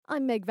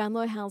I'm Meg Van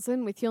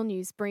Lohausen with your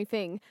news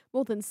briefing.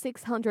 More than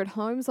 600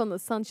 homes on the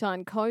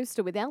Sunshine Coast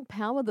are without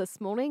power this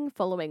morning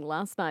following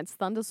last night's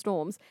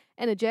thunderstorms.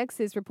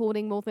 Energex is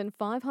reporting more than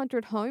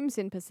 500 homes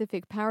in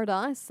Pacific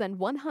Paradise and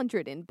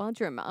 100 in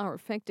Budrum are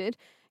affected.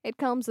 It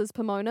comes as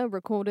Pomona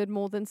recorded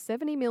more than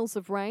 70 mils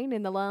of rain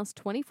in the last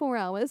 24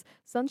 hours,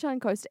 Sunshine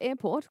Coast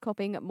Airport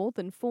copping more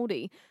than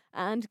 40.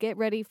 And get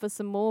ready for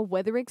some more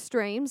weather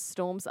extremes.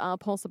 Storms are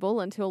possible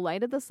until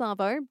later this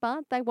arvo,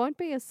 but they won't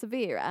be as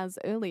severe as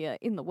earlier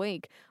in the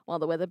week. While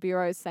the Weather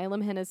Bureau's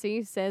Salem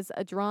Hennessy says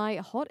a dry,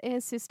 hot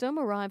air system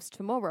arrives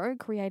tomorrow,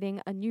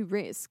 creating a new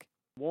risk.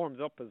 Warms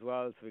up as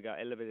well, so we got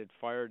elevated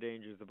fire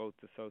dangers about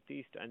the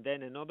southeast, and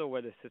then another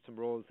weather system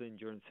rolls in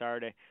during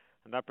Saturday,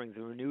 and that brings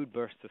a renewed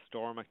burst of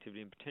storm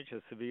activity and potential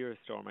severe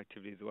storm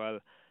activity as well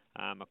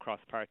across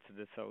parts of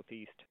the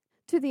southeast.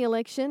 To the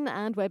election,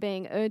 and we're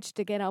being urged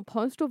to get our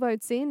postal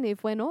votes in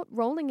if we're not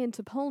rolling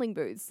into polling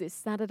booths this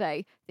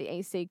Saturday. The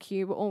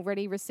ECQ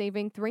already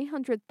receiving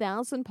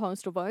 300,000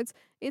 postal votes.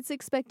 It's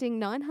expecting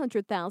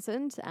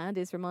 900,000 and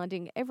is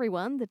reminding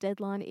everyone the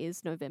deadline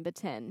is November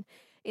 10.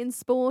 In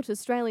sport,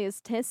 Australia's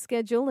test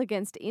schedule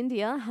against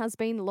India has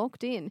been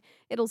locked in.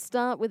 It'll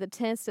start with a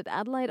test at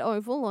Adelaide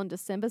Oval on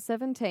December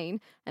 17,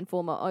 and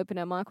former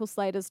opener Michael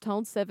Slater's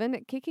told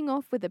Seven kicking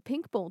off with a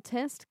pink ball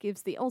test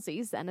gives the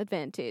Aussies an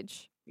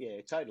advantage.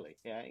 Yeah, totally.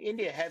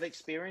 India have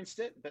experienced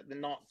it, but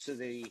not to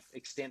the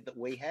extent that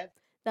we have.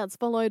 That's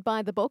followed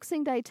by the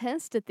Boxing Day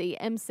test at the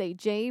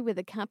MCG with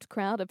a capped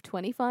crowd of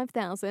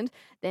 25,000.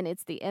 Then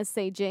it's the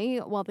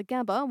SCG, while the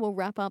Gabba will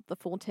wrap up the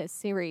 4-test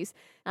series.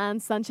 And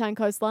Sunshine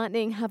Coast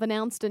Lightning have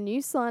announced a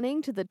new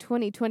signing to the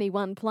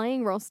 2021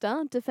 playing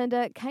roster.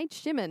 Defender Kate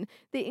Shimon,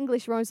 the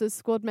English Roses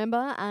squad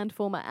member and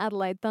former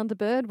Adelaide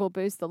Thunderbird, will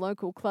boost the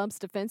local club's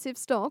defensive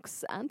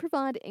stocks and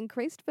provide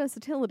increased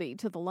versatility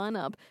to the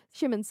lineup.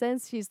 Shimon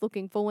says she's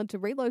looking forward to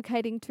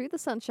relocating to the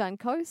Sunshine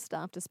Coast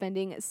after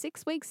spending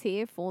 6 weeks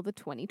here for the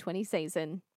 2020 season.